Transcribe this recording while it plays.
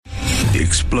The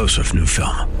explosive new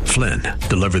film, Flynn,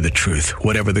 deliver the truth,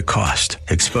 whatever the cost,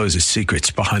 exposes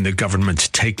secrets behind the government's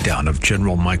takedown of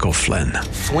General Michael Flynn.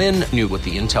 Flynn knew what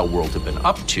the intel world had been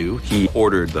up to. He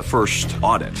ordered the first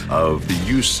audit of the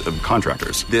use of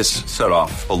contractors. This set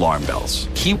off alarm bells.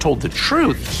 He told the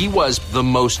truth. He was the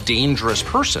most dangerous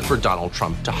person for Donald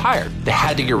Trump to hire. They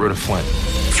had to get rid of Flynn.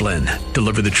 Flynn,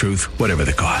 deliver the truth, whatever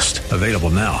the cost. Available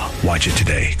now. Watch it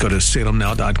today. Go to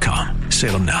salemnow.com.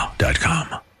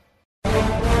 salemnow.com.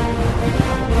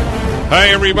 Hi,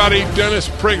 everybody. Dennis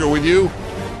Prager with you.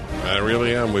 I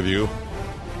really am with you.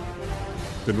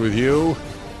 Been with you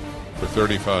for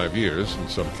 35 years in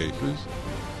some cases.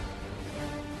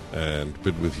 And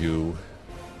been with you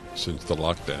since the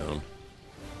lockdown.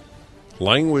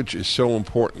 Language is so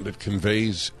important. It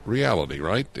conveys reality,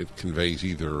 right? It conveys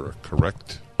either a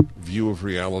correct view of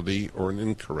reality or an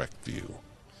incorrect view.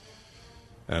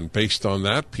 And based on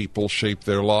that, people shape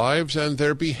their lives and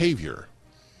their behavior.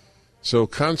 So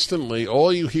constantly,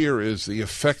 all you hear is the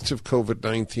effects of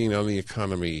COVID-19 on the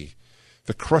economy,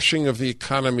 the crushing of the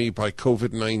economy by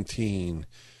COVID-19,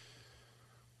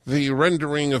 the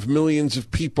rendering of millions of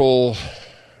people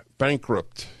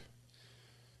bankrupt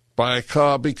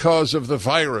because of the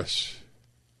virus.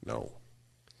 No.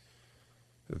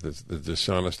 The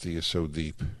dishonesty is so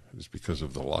deep. It's because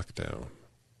of the lockdown.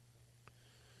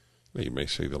 Now, you may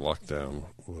say the lockdown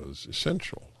was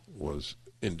essential, was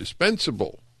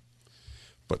indispensable.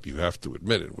 But you have to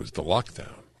admit it was the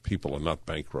lockdown. People are not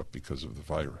bankrupt because of the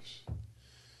virus.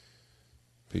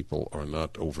 People are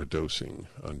not overdosing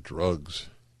on drugs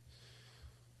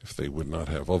if they would not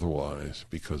have otherwise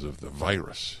because of the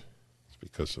virus. It's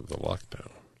because of the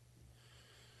lockdown.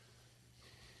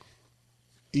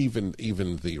 Even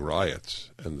the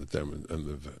riots and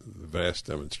the vast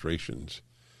demonstrations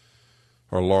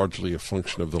are largely a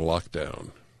function of the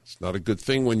lockdown. It's not a good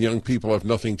thing when young people have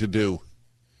nothing to do.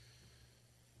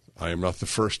 I am not the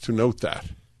first to note that.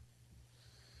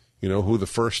 You know who the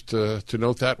first to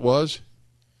note that was?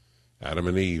 Adam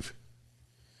and Eve.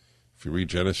 If you read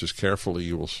Genesis carefully,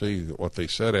 you will see what they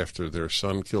said after their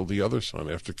son killed the other son,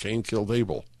 after Cain killed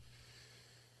Abel.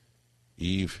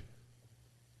 Eve,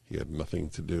 he had nothing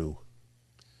to do.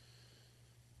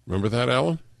 Remember that,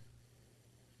 Alan?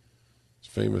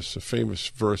 It's a famous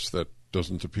verse that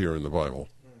doesn't appear in the Bible.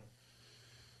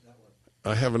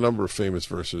 I have a number of famous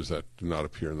verses that do not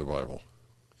appear in the Bible,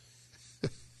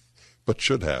 but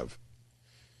should have.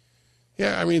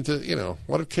 Yeah, I mean,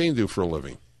 what did Cain do for a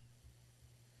living?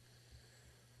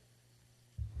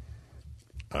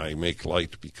 I make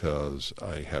light because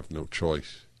I have no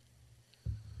choice.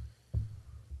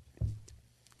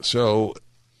 So,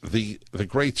 the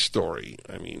great story,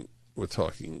 I mean, we're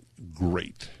talking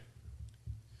great,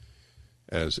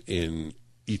 as in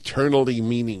eternally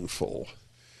meaningful,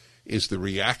 is the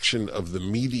reaction of the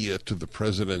media to the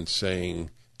president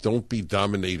saying, don't be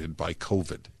dominated by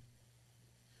COVID.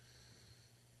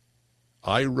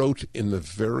 I wrote in the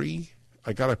very,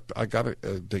 I gotta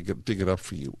dig it up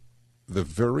for you, the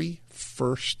very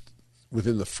first,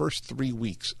 within the first 3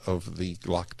 weeks of the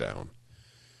lockdown,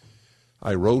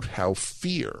 I wrote how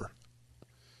fear,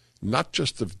 not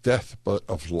just of death, but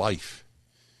of life,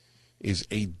 is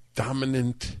a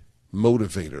dominant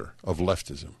motivator of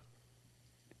leftism.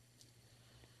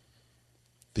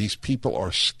 These people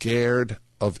are scared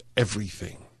of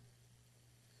everything.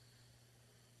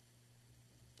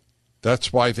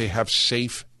 That's why they have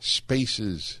safe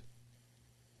spaces,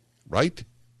 right?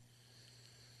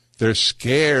 They're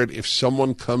scared if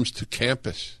someone comes to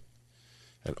campus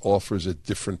and offers a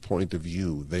different point of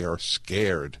view. They are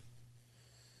scared.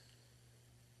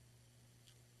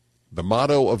 The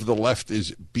motto of the left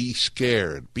is be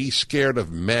scared. Be scared of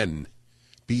men.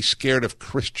 Be scared of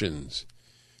Christians.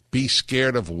 Be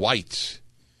scared of whites.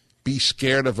 Be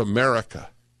scared of America.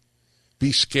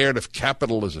 Be scared of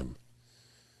capitalism.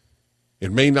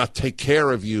 It may not take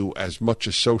care of you as much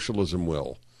as socialism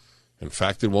will. In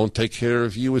fact, it won't take care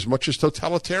of you as much as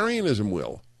totalitarianism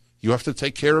will. You have to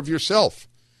take care of yourself.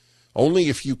 Only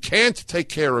if you can't take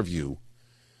care of you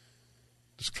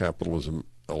does capitalism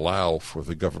allow for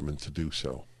the government to do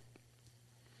so.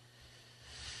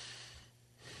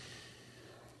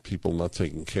 People not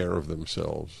taking care of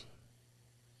themselves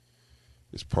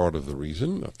is part of the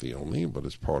reason, not the only, but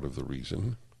is part of the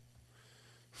reason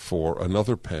for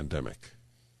another pandemic,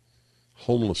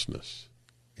 homelessness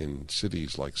in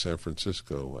cities like San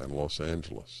Francisco and Los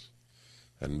Angeles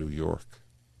and New York.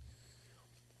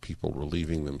 People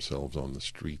relieving themselves on the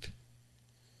street,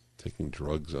 taking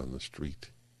drugs on the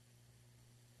street.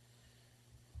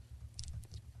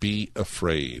 Be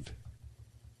afraid.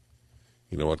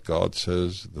 You know what God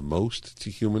says the most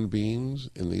to human beings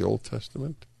in the Old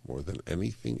Testament? More than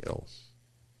anything else.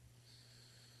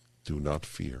 Do not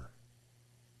fear.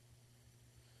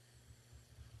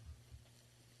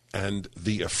 And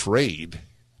the afraid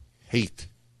hate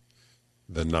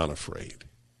the non-afraid.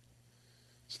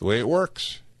 It's the way it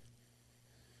works.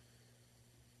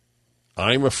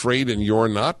 I'm afraid and you're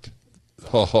not?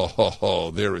 Ho, ho, ho,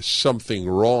 ho. There is something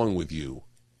wrong with you.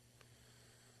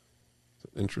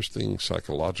 It's an interesting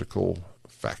psychological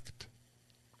fact.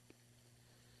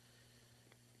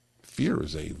 Fear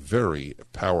is a very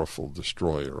powerful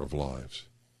destroyer of lives.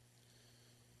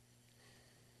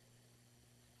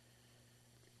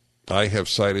 I have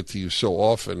cited to you so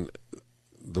often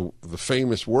the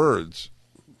famous words,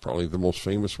 probably the most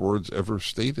famous words ever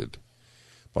stated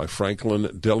by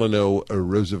Franklin Delano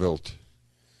Roosevelt,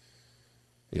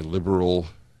 a liberal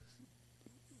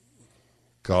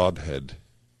godhead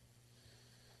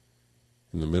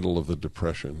in the middle of the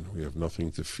Depression. We have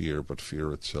nothing to fear but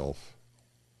fear itself.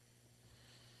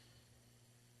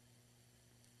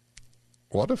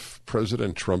 What if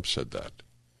President Trump said that?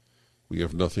 We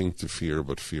have nothing to fear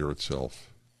but fear itself.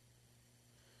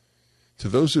 To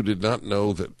those who did not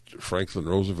know that Franklin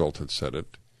Roosevelt had said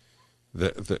it,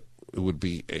 that it would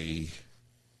be a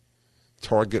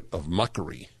target of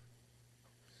mockery,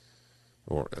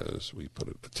 or as we put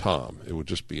it, a TOM. It would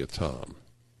just be a TOM,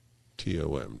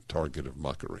 T-O-M, target of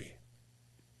mockery.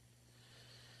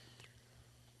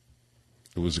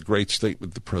 It was a great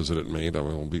statement the president made.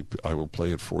 I will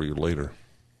play it for you later.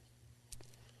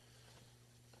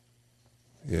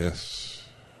 Yes.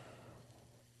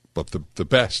 But the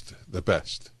best,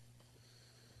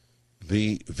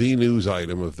 the news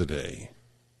item of the day,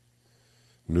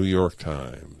 New York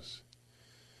Times.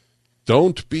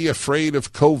 Don't be afraid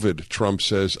of COVID, Trump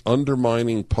says,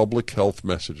 undermining public health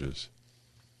messages.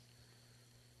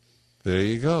 There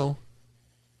you go.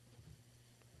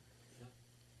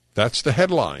 That's the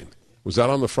headline. Was that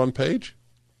on the front page?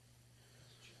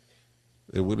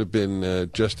 It would have been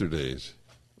yesterday's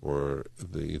or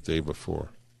the day before.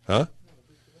 Huh?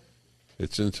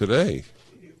 It's in today.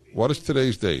 What is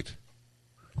today's date?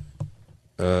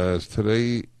 Is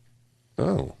today...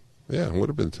 Oh, yeah, it would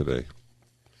have been today.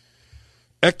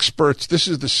 Experts, this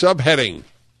is the subheading.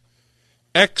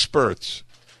 Experts,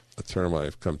 a term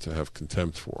I've come to have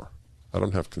contempt for. I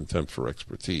don't have contempt for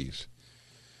expertise,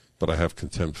 but I have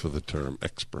contempt for the term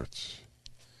experts.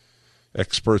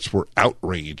 Experts were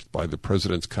outraged by the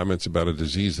president's comments about a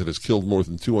disease that has killed more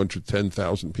than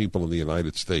 210,000 people in the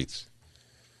United States.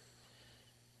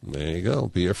 There you go.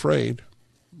 Be afraid.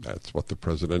 That's what the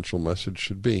presidential message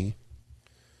should be.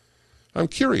 I'm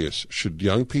curious, should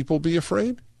young people be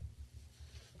afraid?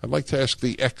 I'd like to ask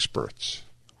the experts.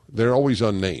 They're always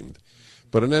unnamed.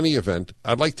 But in any event,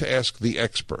 I'd like to ask the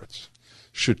experts.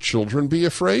 Should children be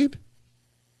afraid?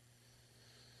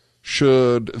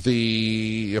 Should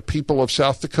the people of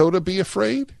South Dakota be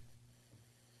afraid?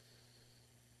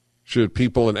 Should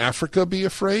people in Africa be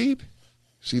afraid?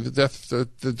 See the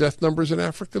death numbers in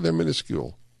Africa? They're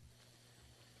minuscule.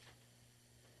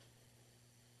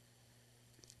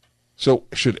 So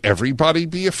should everybody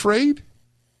be afraid?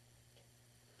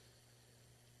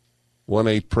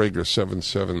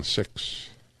 1-8-PRAGER-776.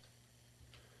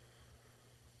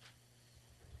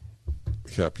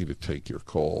 Happy to take your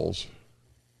calls.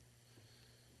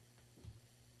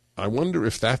 I wonder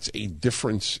if that's a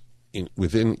difference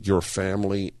within your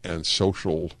family and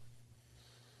social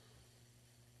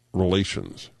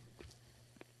relations.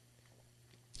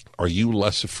 Are you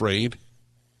less afraid?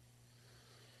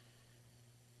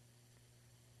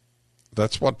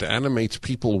 That's what animates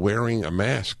people wearing a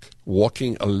mask,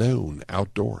 walking alone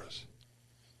outdoors,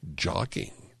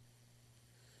 jogging.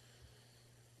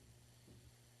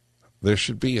 There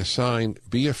should be a sign,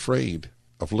 be afraid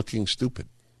of looking stupid.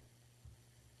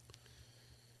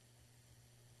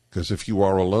 Because if you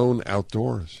are alone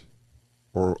outdoors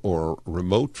or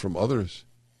remote from others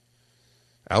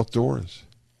outdoors,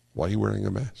 why are you wearing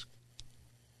a mask?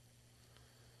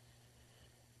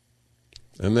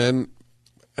 And then,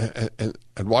 and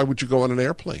why would you go on an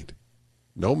airplane?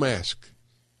 No mask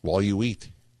while you eat.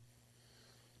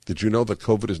 Did you know that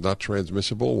COVID is not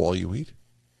transmissible while you eat?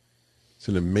 It's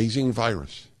an amazing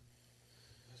virus.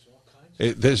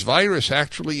 This virus,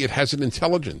 actually, it has an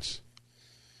intelligence.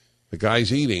 The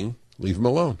guy's eating, leave him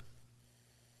alone.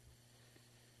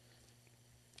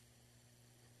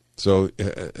 So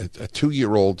a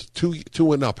 2-year-old,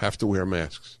 two and up, have to wear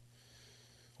masks.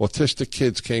 Autistic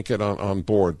kids can't get on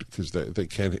board because they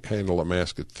can't handle a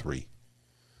mask at 3.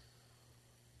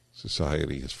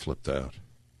 Society has flipped out.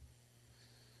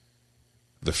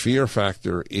 The fear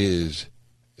factor is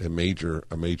a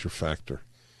major factor.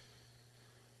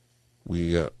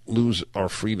 We lose our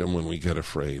freedom when we get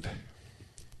afraid.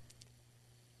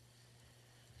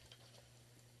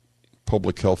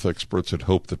 Public health experts had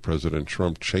hoped that President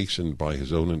Trump, chastened by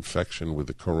his own infection with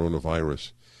the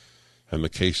coronavirus and the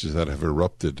cases that have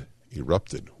erupted.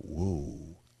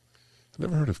 Whoa. I've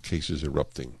never heard of cases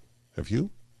erupting. Have you?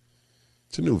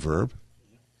 It's a new verb.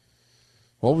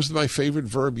 What was my favorite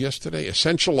verb yesterday?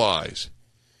 Essentialize.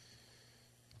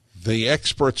 The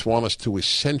experts want us to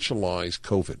essentialize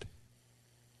COVID.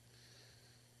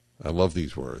 I love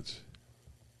these words.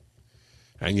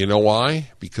 And you know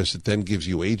why? Because it then gives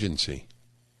you agency.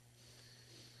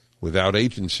 Without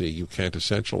agency, you can't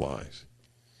essentialize.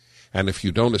 And if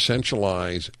you don't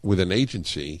essentialize with an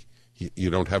agency, you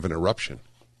don't have an eruption.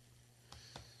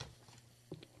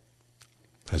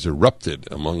 Has erupted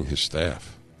among his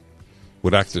staff.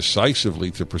 Would act decisively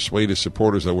to persuade his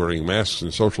supporters that wearing masks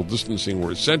and social distancing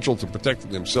were essential to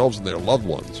protecting themselves and their loved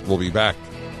ones. We'll be back.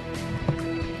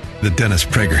 The Dennis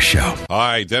Prager Show.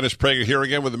 Hi, Dennis Prager here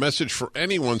again with a message for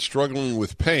anyone struggling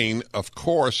with pain. Of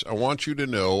course, I want you to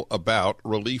know about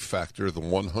Relief Factor, the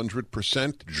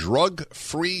 100%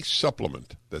 drug-free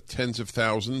supplement that tens of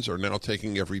thousands are now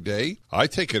taking every day. I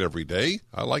take it every day.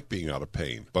 I like being out of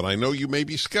pain. But I know you may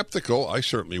be skeptical. I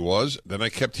certainly was. Then I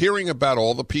kept hearing about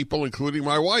all the people, including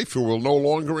my wife, who were no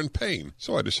longer in pain.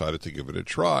 So I decided to give it a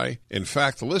try. In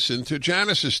fact, listen to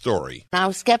Janice's story. I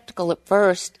was skeptical at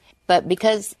first. But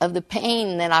because of the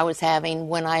pain that I was having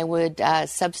when I would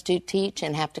substitute teach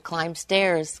and have to climb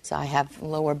stairs, so I have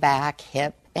lower back,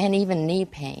 hip, and even knee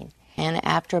pain. And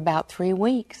after about 3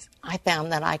 weeks, I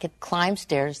found that I could climb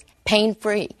stairs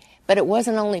pain-free. But it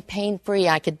wasn't only pain-free.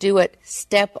 I could do it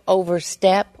step over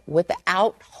step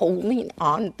without holding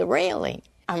on the railing.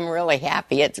 I'm really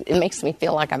happy. It makes me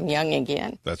feel like I'm young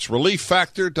again. That's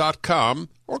ReliefFactor.com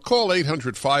or call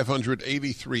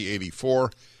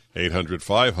 800-500-8384.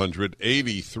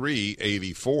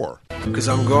 800-500-8384. Because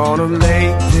I'm gonna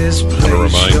make this place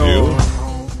remind your you,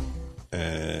 home.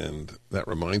 and that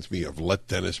reminds me of Let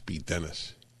Dennis Be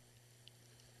Dennis.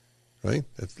 Right?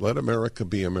 It's Let America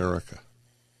Be America.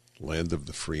 Land of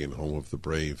the free and home of the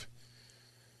brave.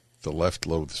 The left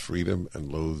loathes freedom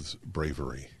and loathes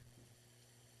bravery.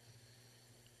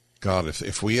 God,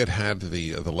 if we had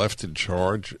the left in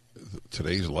charge,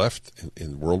 today's left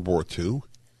in World War II,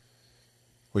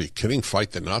 what are you kidding?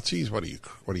 Fight the Nazis? What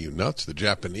are you nuts? The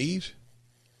Japanese?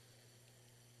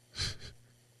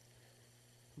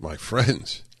 My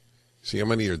friends, see how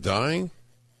many are dying?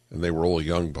 And they were all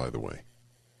young, by the way.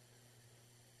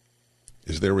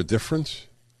 Is there a difference?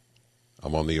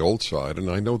 I'm on the old side,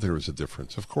 and I know there is a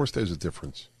difference. Of course there's a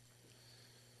difference.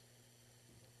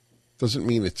 Doesn't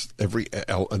mean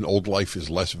an old life is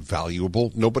less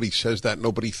valuable. Nobody says that.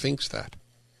 Nobody thinks that.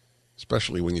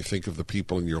 Especially when you think of the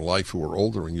people in your life who are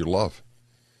older and you love.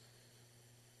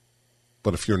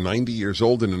 But if you're 90 years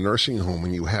old in a nursing home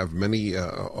and you have many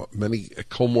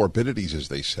comorbidities, as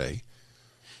they say,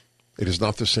 it is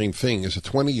not the same thing as a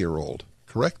 20-year-old,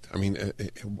 correct? I mean,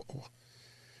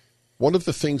 one of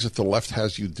the things that the left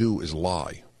has you do is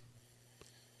lie.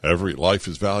 Every life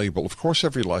is valuable. Of course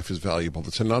every life is valuable.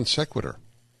 It's a non sequitur.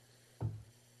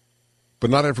 But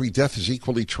not every death is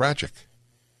equally tragic,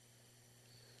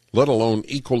 let alone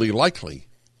equally likely.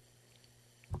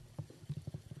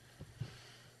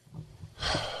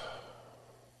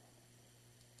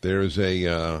 There's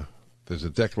a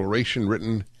declaration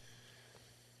written,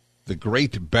 the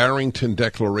Great Barrington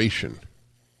Declaration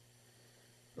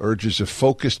urges a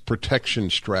focused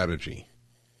protection strategy.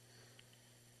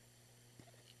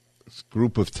 This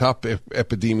group of top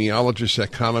epidemiologists,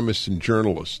 economists, and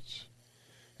journalists,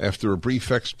 after a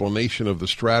brief explanation of the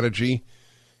strategy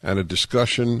and a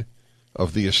discussion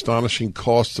of the astonishing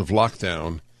costs of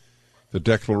lockdown, the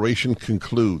declaration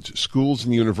concludes, schools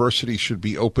and universities should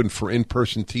be open for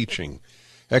in-person teaching.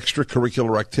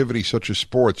 Extracurricular activities such as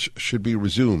sports should be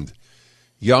resumed.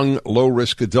 Young,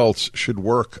 low-risk adults should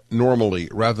work normally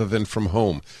rather than from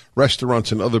home.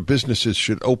 Restaurants and other businesses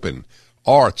should open.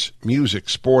 Arts, music,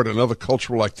 sport, and other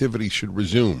cultural activities should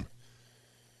resume.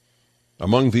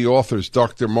 Among the authors,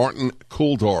 Dr. Martin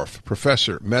Kulldorff,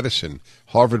 Professor, Medicine,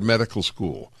 Harvard Medical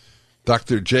School.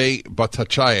 Dr. J.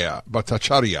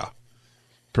 Bhattacharya,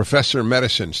 Professor,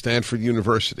 Medicine, Stanford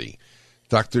University.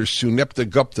 Dr. Sunepta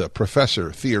Gupta,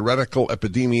 Professor, Theoretical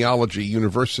Epidemiology,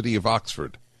 University of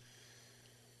Oxford.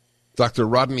 Dr.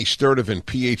 Rodney Sturdivant,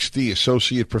 Ph.D.,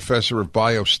 Associate Professor of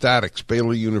Biostatics,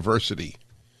 Baylor University.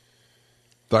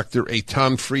 Dr.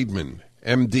 Eitan Friedman,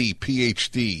 M.D.,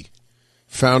 Ph.D.,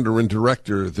 Founder and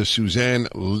Director, the Suzanne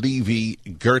Levy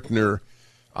Gertner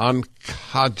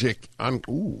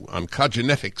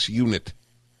oncogenetics unit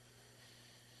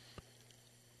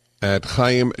at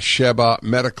Chaim Sheba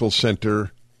Medical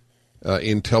Center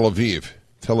in Tel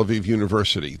Aviv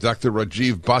University. Dr.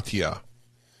 Rajiv Bhatia,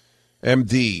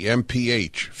 MD,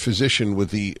 MPH, physician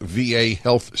with the VA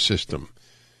Health System.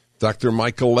 Dr.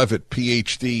 Michael Levitt,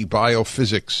 PhD,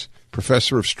 biophysics,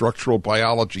 professor of structural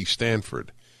biology,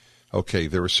 Stanford. Okay,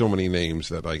 there are so many names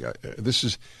that I got. This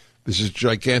is a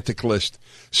gigantic list.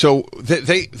 So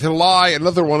they lie.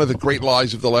 Another one of the great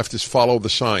lies of the left is follow the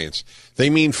science.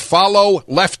 They mean follow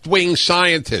left-wing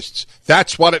scientists.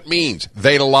 That's what it means.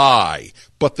 They lie.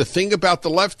 But the thing about the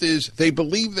left is they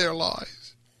believe their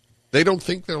lies. They don't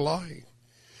think they're lying.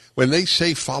 When they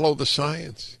say follow the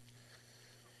science,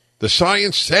 it's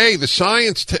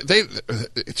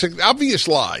an obvious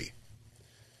lie.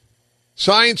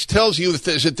 Science tells you that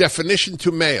there's a definition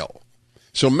to male.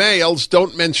 So males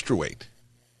don't menstruate.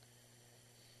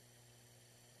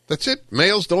 That's it.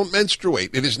 Males don't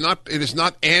menstruate. It is not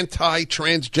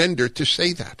anti-transgender to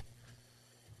say that.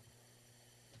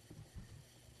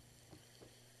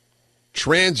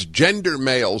 Transgender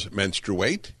males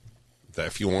menstruate.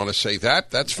 If you want to say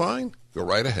that, that's fine. Go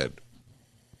right ahead.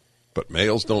 But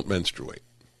males don't menstruate.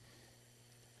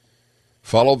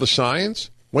 Follow the science.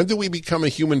 When do we become a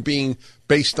human being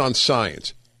based on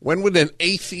science? When would an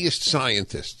atheist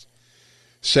scientist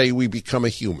say we become a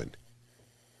human?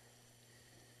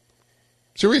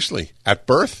 Seriously, at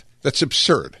birth? That's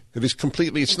absurd. It is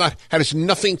completely, that has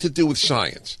nothing to do with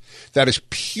science. That is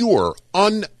pure,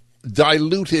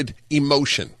 undiluted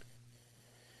emotion.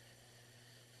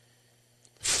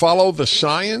 Follow the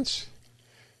science?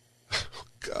 Oh,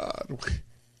 God.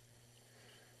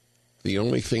 The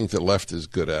only thing the left is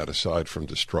good at, aside from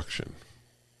destruction,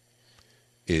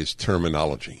 is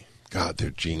terminology. God,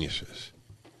 they're geniuses.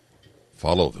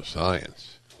 Follow the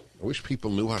science. I wish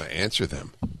people knew how to answer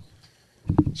them.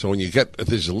 So when you get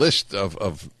this list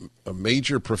of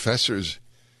major professors,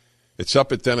 it's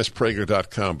up at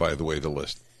DennisPrager.com, by the way, the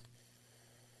list.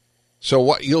 So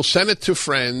what you'll send it to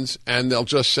friends, and they'll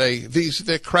just say,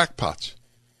 they're crackpots.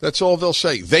 That's all they'll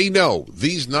say. They know.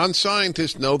 These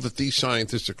non-scientists know that these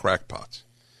scientists are crackpots.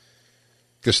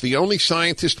 Because the only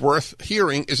scientist worth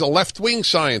hearing is a left-wing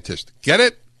scientist. Get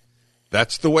it?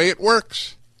 That's the way it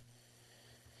works.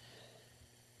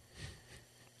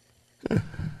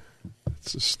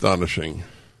 It's astonishing.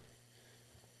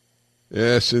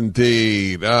 Yes,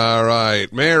 indeed. All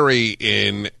right. Mary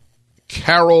in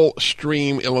Carroll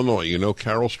Stream, Illinois. You know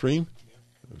Carroll Stream?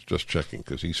 I was just checking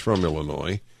because he's from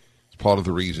Illinois. Part of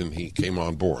the reason he came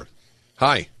on board.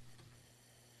 Hi.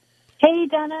 Hey,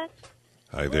 Dennis.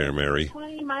 Hi there, Mary.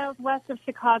 20 miles west of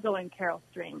Chicago in Carroll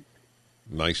Stream.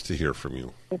 Nice to hear from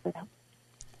you.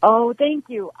 Oh, thank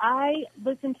you. I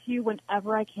listen to you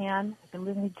whenever I can. I've been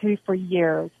listening to you for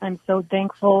years. I'm so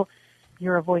thankful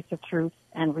you're a voice of truth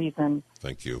and reason.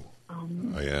 Thank you.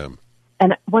 I am.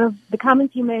 And one of the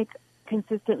comments you make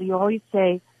consistently, you always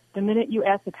say, the minute you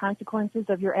ask the consequences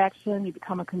of your action, you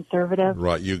become a conservative.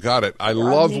 Right, you got it. I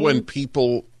love when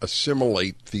people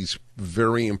assimilate these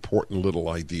very important little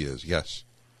ideas. Yes.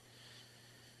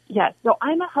 Yes. So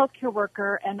I'm a healthcare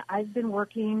worker, and I've been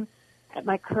working at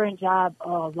my current job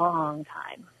a long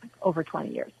time, over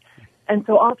 20 years. And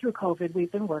so all through COVID,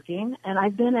 we've been working, and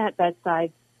I've been at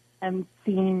bedside and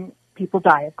seen people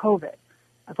die of COVID.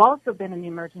 I've also been in the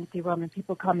emergency room, and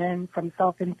people come in from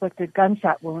self-inflicted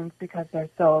gunshot wounds because they're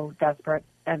so desperate.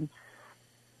 And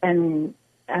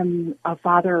a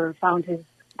father found his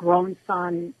grown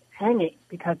son hanging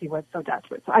because he was so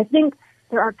desperate. So I think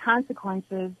there are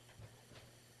consequences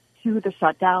to the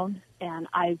shutdown, and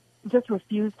I just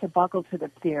refuse to buckle to the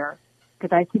fear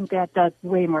because I think that does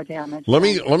way more damage. Let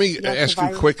me ask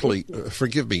you quickly.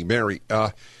 Forgive me, Mary.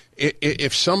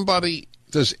 If somebody.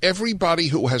 Does everybody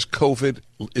who has COVID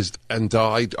and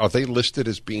died, are they listed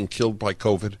as being killed by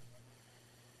COVID?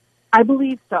 I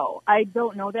believe so. I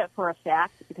don't know that for a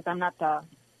fact because I'm not the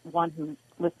one who's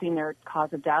listing their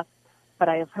cause of death, but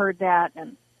I have heard that,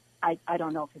 and I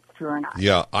don't know if it's true or not.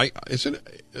 Yeah, isn't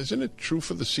it true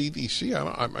for the CDC?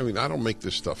 I mean, I don't make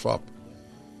this stuff up.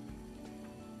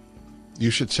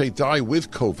 You should say die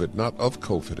with COVID, not of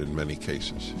COVID in many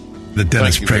cases. The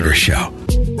Dennis Prager Show.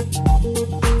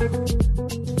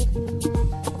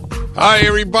 Hi,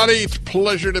 everybody. It's a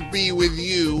pleasure to be with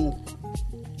you.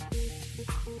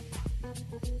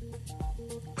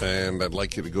 And I'd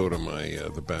like you to go to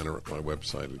the banner at my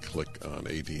website and click on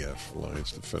ADF,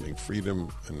 Alliance Defending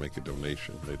Freedom, and make a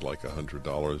donation. They'd like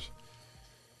 $100.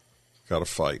 Got to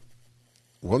fight.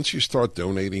 Once you start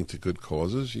donating to good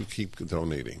causes, you keep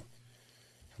donating.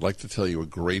 I'd like to tell you a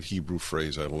great Hebrew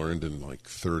phrase I learned in like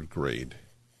third grade.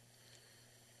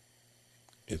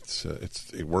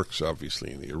 It works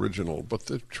obviously in the original, but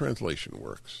the translation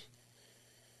works.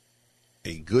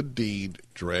 A good deed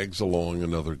drags along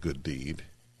another good deed.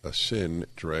 A sin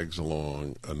drags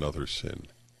along another sin.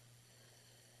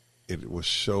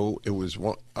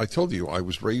 I told you, I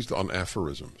was raised on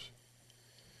aphorisms.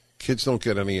 Kids don't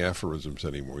get any aphorisms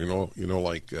anymore. You know,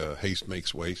 like haste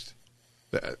makes waste.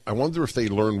 I wonder if they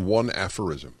learn one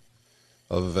aphorism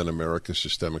other than America's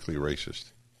systemically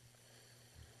racist.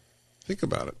 Think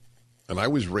about it. And I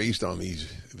was raised on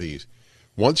these.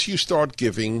 Once you start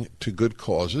giving to good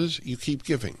causes, you keep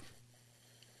giving.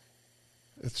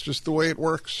 It's just the way it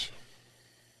works.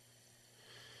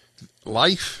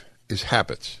 Life is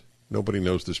habits. Nobody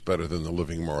knows this better than the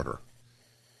living martyr.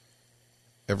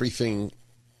 Everything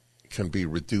can be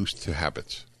reduced to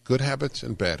habits. Good habits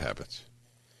and bad habits.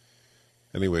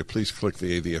 Anyway, please click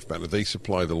the ADF banner. They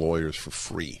supply the lawyers for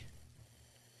free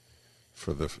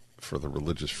for the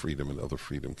religious freedom and other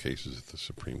freedom cases at the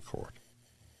Supreme Court.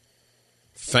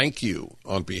 Thank you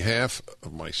on behalf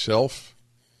of myself,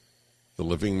 the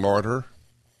living martyr,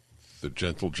 the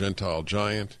gentle Gentile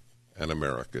giant, and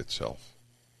America itself.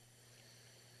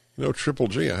 You know, Triple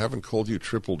G, I haven't called you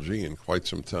Triple G in quite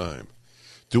some time.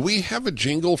 Do we have a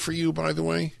jingle for you, by the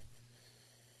way?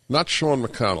 Not Sean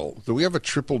McConnell. Do we have a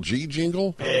Triple G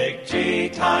jingle? Big G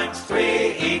times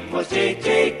 3 equals G,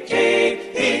 G, G.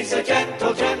 He's a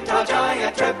gentle Gentile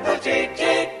giant, Triple G,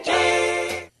 G, G.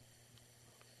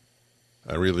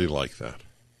 I really like that.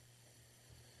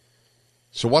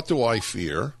 So what do I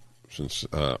fear? Since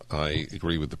I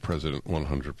agree with the president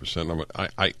 100%,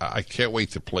 I can't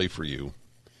wait to play for you.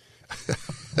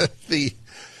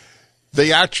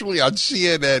 They actually on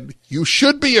CNN, you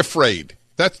should be afraid.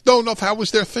 That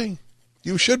was their thing.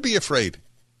 You should be afraid.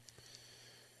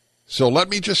 So let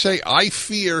me just say, I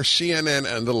fear CNN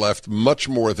and the left much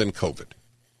more than COVID.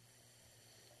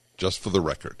 Just for the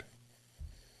record.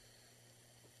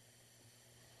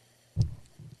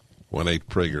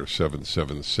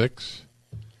 1-8-PRAGER-776.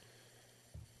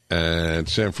 And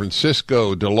San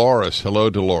Francisco, Dolores. Hello,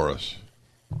 Dolores.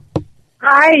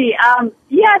 Hi.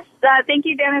 Yes, thank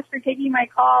you, Dennis, for taking my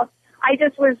call. I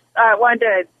just wanted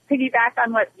to piggyback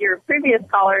on what your previous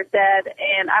caller said,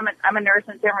 and I'm a nurse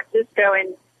in San Francisco,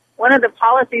 and one of the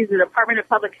policies the Department of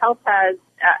Public Health has,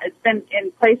 it's been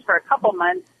in place for a couple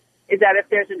months, is that if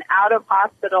there's an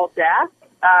out-of-hospital death,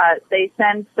 they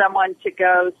send someone to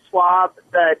go swab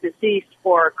the deceased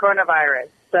for coronavirus.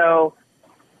 So,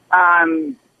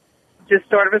 just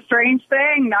sort of a strange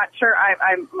thing. Not sure.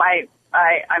 I'm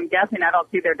guessing I don't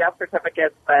see their death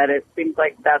certificates, but it seems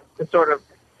like that's the sort of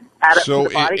add up to the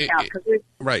body count.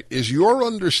 Right. Is your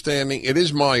understanding? It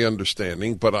is my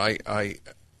understanding, but I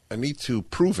need to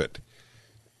prove it.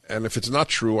 And if it's not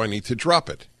true, I need to drop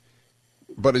it.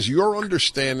 But is your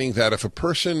understanding that if a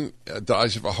person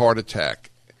dies of a heart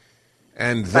attack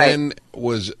and then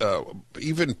was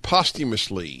even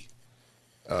posthumously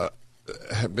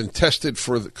have been tested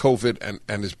for the COVID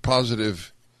and is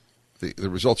positive, the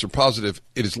results are positive,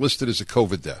 it is listed as a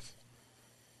COVID death?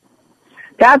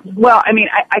 I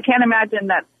can't imagine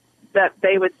that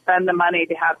they would spend the money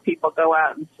to have people go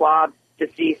out and swab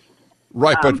deceased.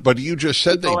 Right, but you just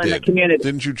said they did. The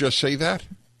Didn't you just say that?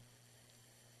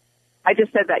 I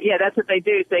just said that. Yeah, that's what they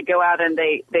do. They go out and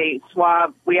they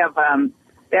swab. They have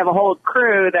a whole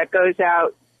crew that goes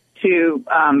out to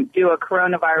do a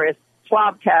coronavirus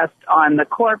swab test on the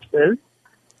corpses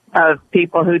of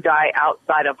people who die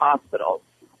outside of hospitals.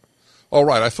 All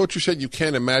right. I thought you said you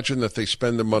can't imagine that they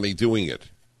spend the money doing it.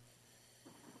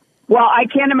 Well, I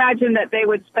can't imagine that they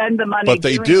would spend the money but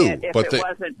they doing do. it if but it they,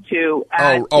 wasn't to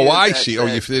add I see.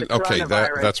 You did. Okay,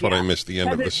 that's what I missed, the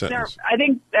end of the sentence.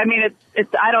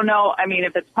 It's I don't know. I mean,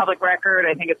 if it's public record,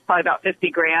 I think it's probably about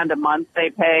 $50,000 a month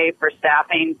they pay for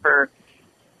staffing for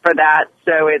that.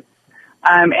 So it's,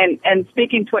 and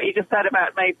speaking to what you just said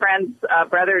about my friend's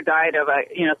brother died of a,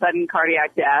 sudden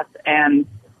cardiac death, and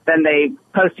then they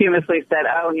posthumously said,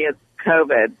 oh, he has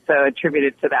COVID, so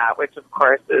attributed to that, which of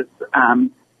course is,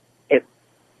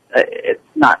 it's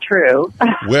not true.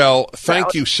 Well,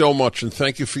 thank you so much, and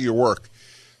thank you for your work.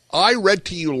 I read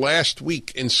to you last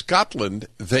week in Scotland,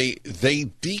 they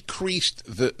decreased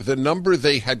the number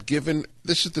they had given.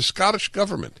 This is the Scottish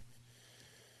government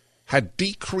had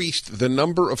decreased the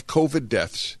number of COVID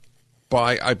deaths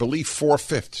by, I believe,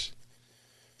 4/5.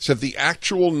 Said the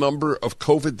actual number of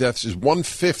COVID deaths is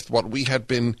 1/5 what we had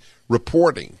been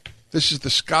reporting. This is the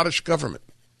Scottish government.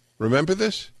 Remember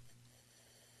this?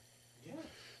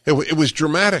 It was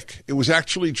dramatic. It was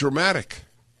actually dramatic,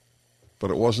 but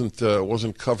it wasn't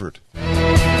covered.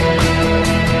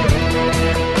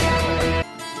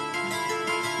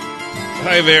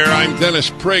 Hi there, I'm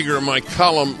Dennis Prager. My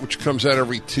column, which comes out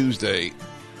every Tuesday,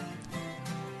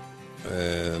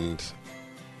 and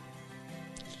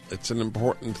it's an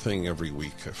important thing every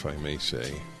week, if I may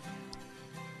say,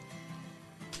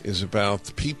 is about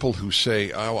the people who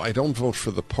say, oh, I don't vote for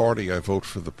the party, I vote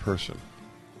for the person.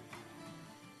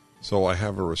 So I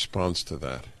have a response to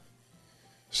that.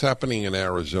 It's happening in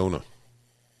Arizona.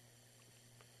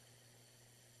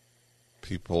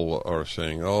 People are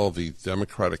saying, oh, the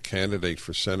Democratic candidate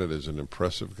for Senate is an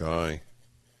impressive guy,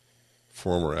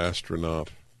 former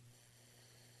astronaut,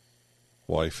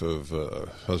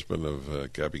 husband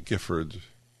of Gabby Giffords.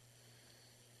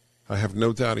 I have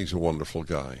no doubt he's a wonderful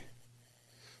guy.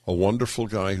 A wonderful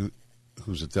guy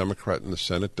who's a Democrat in the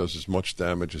Senate does as much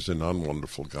damage as a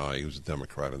non-wonderful guy who's a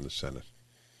Democrat in the Senate.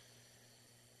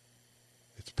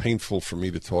 It's painful for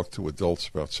me to talk to adults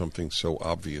about something so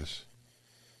obvious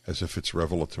as if it's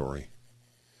revelatory.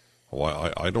 Oh,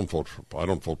 I don't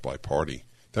vote by party.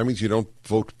 That means you don't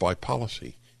vote by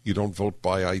policy. You don't vote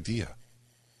by idea.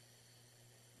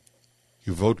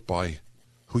 You vote by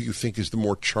who you think is the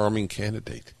more charming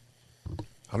candidate.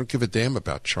 I don't give a damn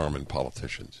about charming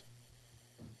politicians.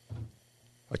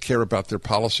 I care about their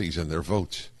policies and their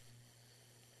votes.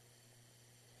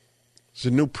 It's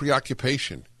a new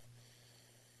preoccupation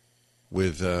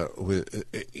with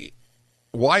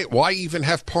why even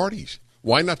have parties?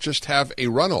 Why not just have a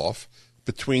runoff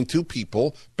between two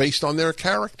people based on their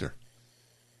character?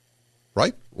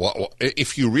 Right? Well,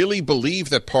 if you really believe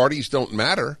that parties don't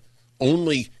matter,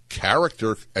 only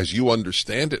character as you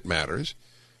understand it matters,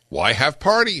 why have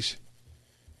parties?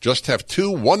 Just have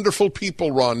two wonderful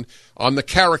people run on the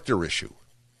character issue.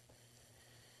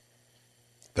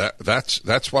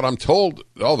 That's what I'm told.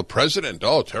 Oh, the president,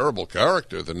 terrible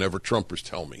character, the never-Trumpers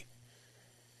tell me.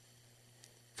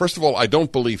 First of all, I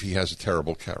don't believe he has a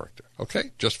terrible character,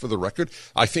 okay? Just for the record,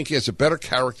 I think he has a better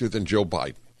character than Joe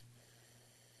Biden.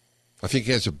 I think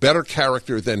he has a better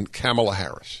character than Kamala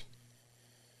Harris.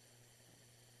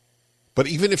 But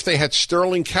even if they had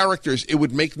sterling characters, it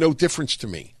would make no difference to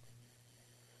me.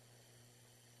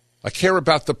 I care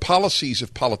about the policies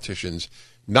of politicians,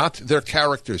 not their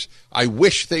characters. I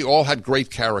wish they all had great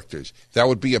characters. That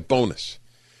would be a bonus.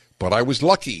 But I was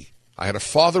lucky. I had a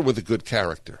father with a good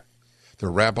character. The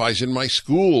rabbis in my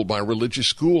school, my religious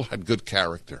school, had good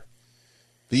character.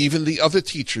 Even the other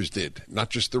teachers did, not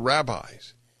just the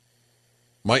rabbis.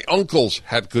 My uncles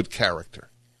had good character.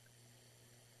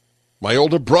 My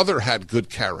older brother had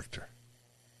good character.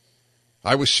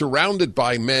 I was surrounded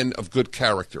by men of good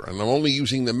character, and I'm only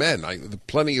using the men.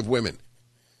 Plenty of women.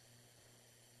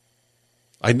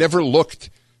 I never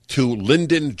looked to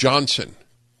Lyndon Johnson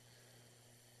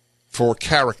for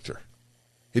character.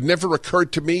 It never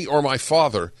occurred to me or my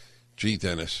father, gee,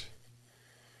 Dennis,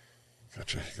 you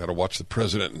got to watch the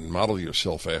president and model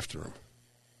yourself after him.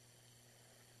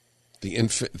 The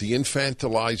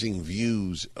infantilizing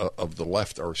views of the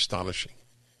left are astonishing.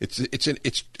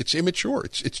 It's immature.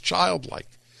 It's childlike.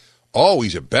 Oh,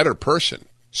 he's a better person.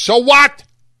 So what?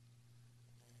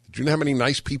 Did you know how many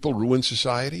nice people ruin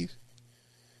societies?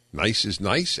 Nice is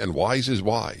nice and wise is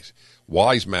wise.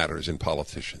 Wise matters in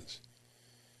politicians,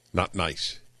 not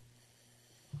nice.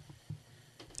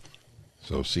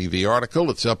 So see the article.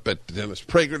 It's up at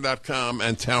DennisPrager.com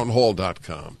and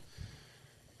townhall.com.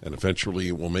 And eventually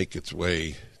it will make its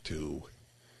way to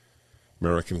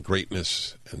American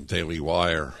Greatness and Daily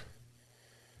Wire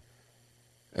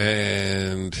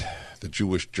and the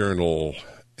Jewish Journal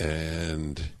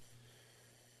and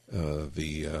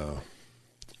the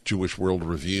Jewish World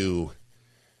Review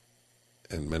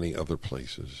and many other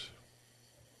places.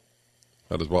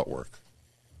 How does what work?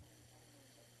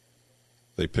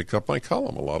 They pick up my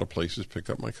column. A lot of places pick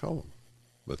up my column.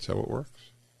 That's how it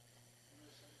works.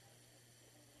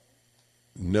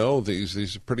 No,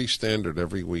 these are pretty standard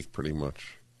every week, pretty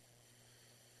much.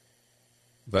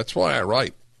 That's why I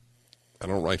write. I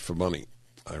don't write for money.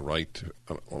 I write,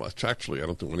 well, actually, I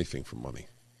don't do anything for money.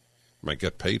 I might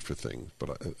get paid for things,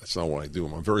 but that's not what I do.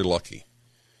 I'm very lucky.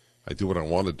 I do what I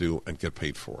want to do and get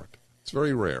paid for it. It's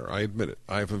very rare. I admit it.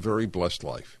 I have a very blessed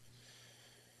life.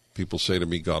 People say to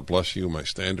me, God bless you. My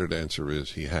standard answer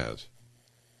is, he has.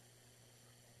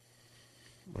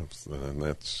 That's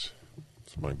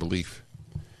my belief.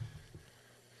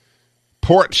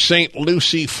 Port St.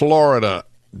 Lucie, Florida.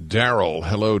 Daryl.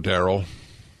 Hello, Daryl.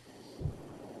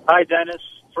 Hi, Dennis.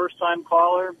 First-time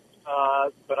caller,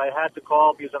 but I had to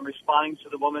call because I'm responding to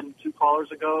the woman 2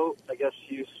 callers ago. I guess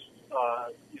you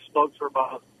spoke to her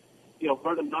about, what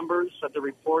are the numbers that they're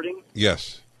reporting?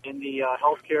 Yes. In the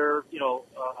healthcare,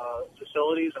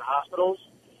 facilities and hospitals.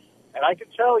 And I can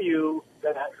tell you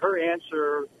that her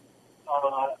answer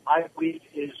I believe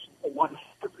is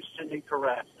 100%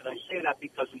 incorrect. And I say that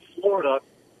because in Florida,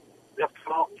 they have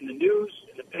come out in the news,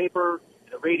 in the paper,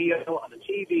 in the radio, on the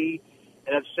TV,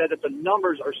 and have said that the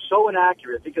numbers are so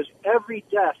inaccurate because every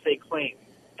death they claim,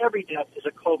 every death is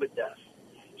a COVID death.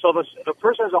 So if a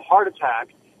person has a heart attack,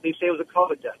 they say it was a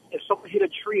COVID death. If someone hit a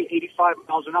tree at 85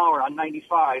 miles an hour on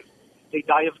 95, they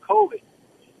die of COVID.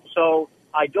 So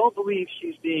I don't believe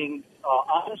she's being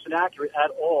honest and accurate at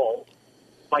all.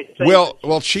 By saying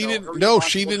well, she didn't. No,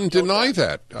 she didn't deny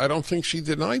that. I don't think she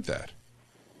denied that.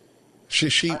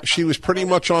 She was pretty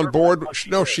much on board.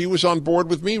 No, she was on board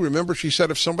with me. Remember, she said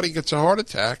if somebody gets a heart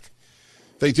attack,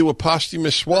 they do a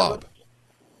posthumous swab.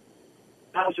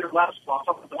 That was your last one.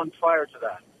 I'm the one prior to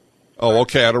that. Oh,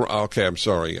 okay. I'm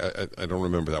sorry. I don't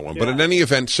remember that one. Yeah. But in any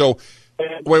event, so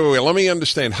wait. Let me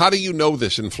understand. How do you know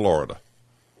this in Florida?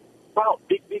 Well,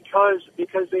 because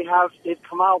they've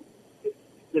come out.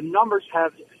 The numbers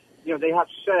have, they have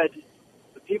said,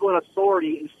 the people in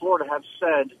authority in Florida have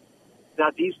said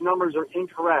that these numbers are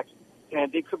incorrect,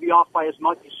 and they could be off by as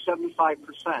much as 75%,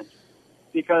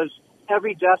 because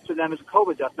every death to them is a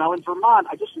COVID death. Now, in Vermont,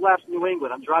 I just left New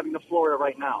England. I'm driving to Florida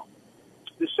right now.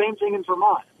 The same thing in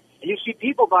Vermont. And you see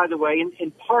people, by the way,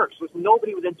 in parks with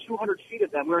nobody within 200 feet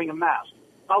of them wearing a mask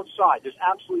outside. There's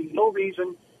absolutely no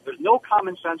reason. There's no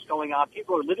common sense going on.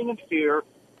 People are living in fear.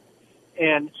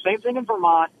 And same thing in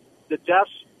Vermont. The deaths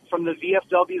from the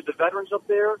VFWs, the veterans up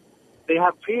there, they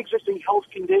have pre-existing health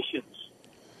conditions.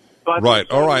 But right.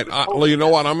 All right. Well, you know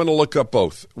what? I'm going to look up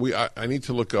both. I need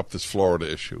to look up this Florida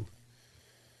issue.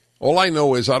 All I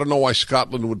know is I don't know why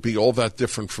Scotland would be all that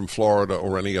different from Florida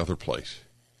or any other place,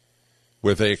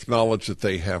 where they acknowledge that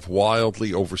they have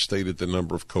wildly overstated the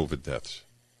number of COVID deaths.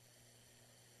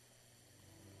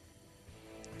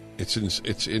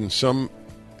 It's in some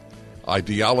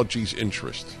ideology's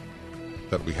interest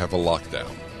that we have a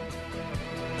lockdown.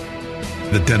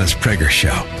 The Dennis Prager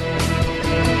Show.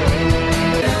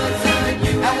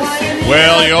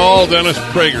 Well, y'all, Dennis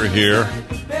Prager here.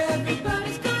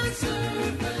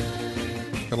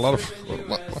 Got a lot of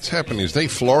what's happening? Is Day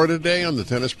Florida Day on the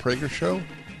Dennis Prager Show?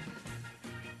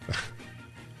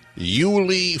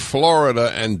 Yulee,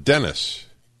 Florida, and Dennis.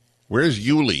 Where's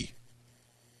Yulee?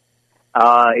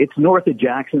 It's north of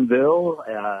Jacksonville.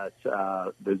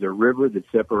 There's a river that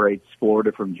separates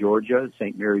Florida from Georgia.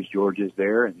 St. Mary's, Georgia is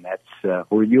there, and that's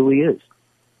where Yulee is.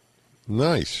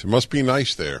 Nice. It must be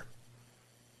nice there.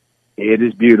 It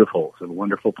is beautiful. It's a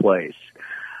wonderful place.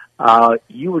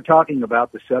 You were talking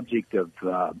about the subject of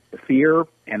fear,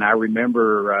 and I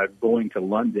remember going to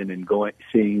London and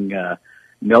seeing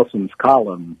Nelson's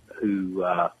column, who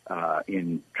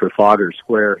in Trafalgar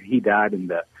Square, he died in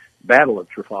the Battle of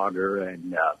Trafalgar,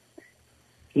 and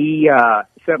he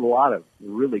said a lot of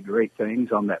really great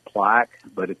things on that plaque,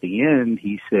 but at the end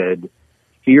he said,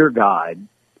 fear God,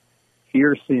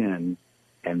 fear sin,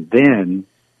 and then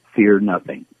fear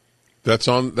nothing. That's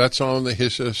on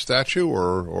his statue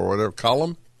or whatever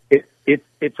column?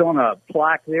 It's on a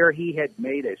plaque there. He had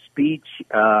made a speech,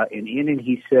 and in it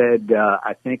he said,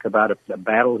 I think about a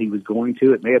battle he was going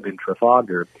to. It may have been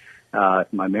Trafalgar,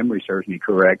 if my memory serves me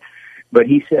correct. But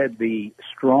he said the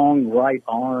strong right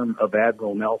arm of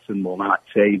Admiral Nelson will not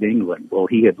save England. Well,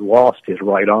 he had lost his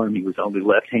right arm. He was only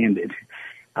left-handed.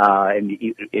 And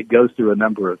it goes through a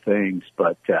number of things.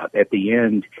 But at the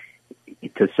end,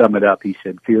 to sum it up, he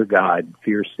said, fear God,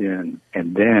 fear sin,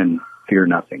 and then fear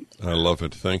nothing. I love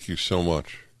it. Thank you so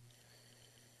much.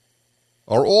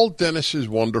 Are all Dennises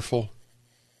wonderful?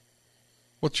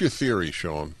 What's your theory,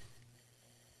 Sean?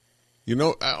 You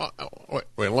know,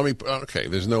 wait, let me, okay,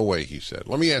 there's no way, he said.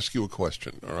 Let me ask you a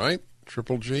question, all right,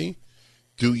 Triple G?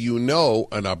 Do you know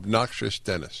an obnoxious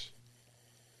Dennis?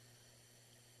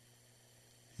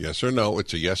 Yes or no?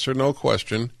 It's a yes or no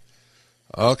question.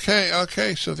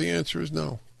 Okay, so the answer is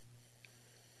no.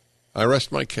 I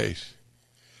rest my case.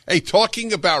 Hey,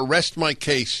 talking about rest my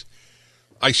case,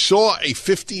 I saw a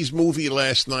 50s movie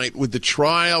last night with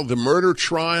the murder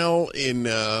trial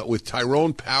with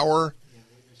Tyrone Power.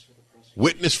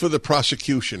 Witness for the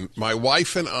prosecution. My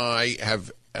wife and I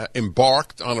have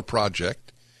embarked on a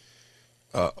project.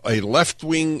 A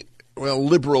left-wing,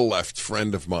 liberal left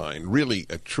friend of mine, really,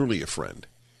 truly a friend,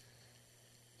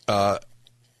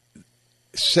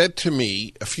 said to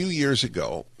me a few years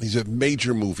ago, he's a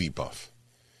major movie buff.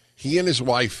 He and his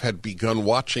wife had begun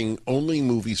watching only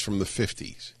movies from the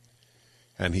 50s.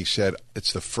 And he said,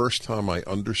 it's the first time I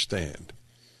understand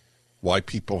why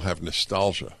people have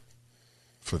nostalgia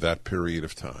for that period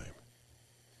of time.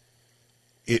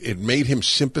 It made him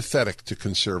sympathetic to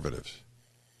conservatives,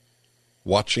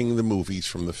 watching the movies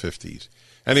from the 50s.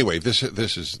 Anyway, this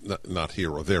is not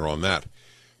here or there on that.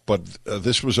 But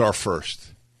this was our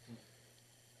first.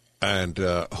 And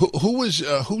who's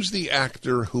the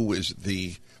actor who is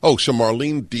the... Oh, so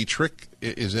Marlene Dietrich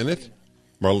is in it?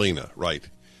 Marlena, right.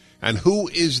 And who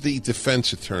is the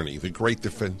defense attorney, the great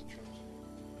defense...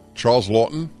 Charles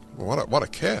Lawton? What a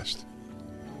cast.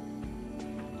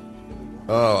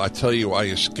 Oh, I tell you, I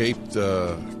escaped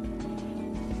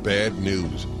bad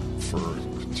news for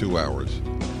 2 hours.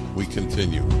 We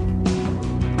continue.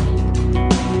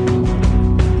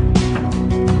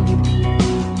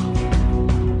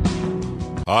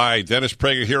 Hi, Dennis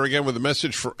Prager here again with a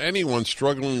message for anyone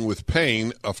struggling with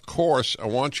pain. Of course, I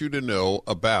want you to know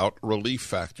about Relief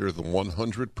Factor, the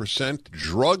 100%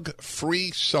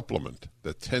 drug-free supplement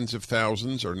that tens of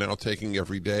thousands are now taking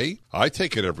every day. I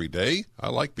take it every day. I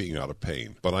like being out of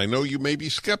pain. But I know you may be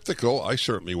skeptical. I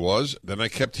certainly was. Then I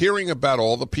kept hearing about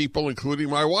all the people, including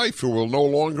my wife, who were no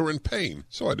longer in pain.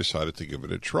 So I decided to give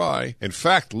it a try. In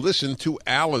fact, listen to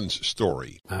Alan's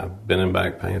story. I've been in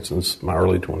back pain since my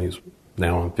early 20s.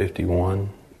 Now I'm 51.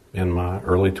 In my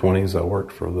early 20s, I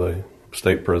worked for the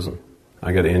state prison.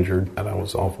 I got injured and I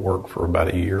was off work for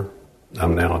about a year.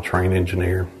 I'm now a trained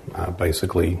engineer. I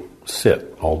basically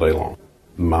sit all day long.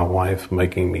 My wife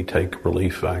making me take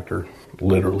Relief Factor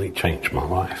literally changed my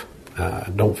life. I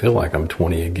don't feel like I'm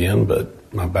 20 again, but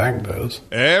my back does.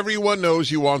 Everyone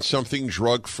knows you want something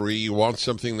drug-free. You want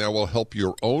something that will help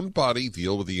your own body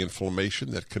deal with the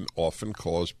inflammation that can often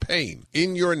cause pain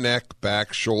in your neck,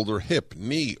 back, shoulder, hip,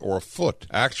 knee, or foot.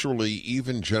 Actually,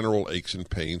 even general aches and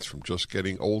pains from just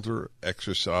getting older,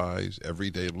 exercise,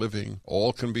 everyday living,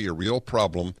 all can be a real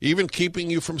problem, even keeping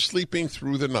you from sleeping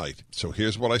through the night. So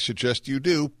here's what I suggest you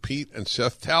do. Pete and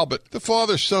Seth Talbot, the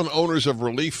father-son owners of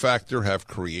Relief Factor, have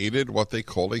created what they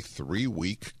call a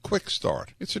 3-week quick start.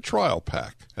 It's a trial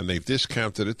pack, and they've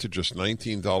discounted it to just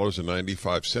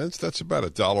 $19.95. That's about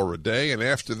 $1 a day, and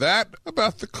after that,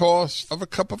 about the cost of a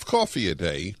cup of coffee a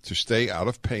day to stay out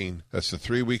of pain. That's the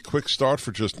 3-week quick start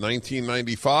for just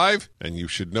 $19.95, and you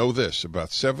should know this. About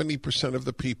 70% of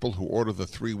the people who order the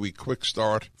 3-week quick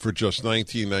start for just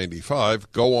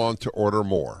 $19.95 go on to order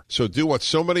more. So do what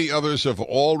so many others have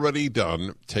already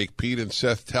done. Take Pete and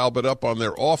Seth Talbot up on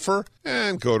their offer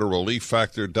and go to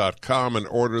ReliefFactor.com and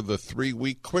order the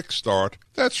 3-week quick start.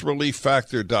 That's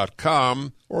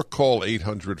ReliefFactor.com or call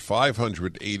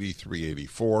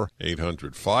 800-500-8384,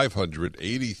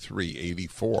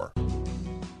 800-500-8384.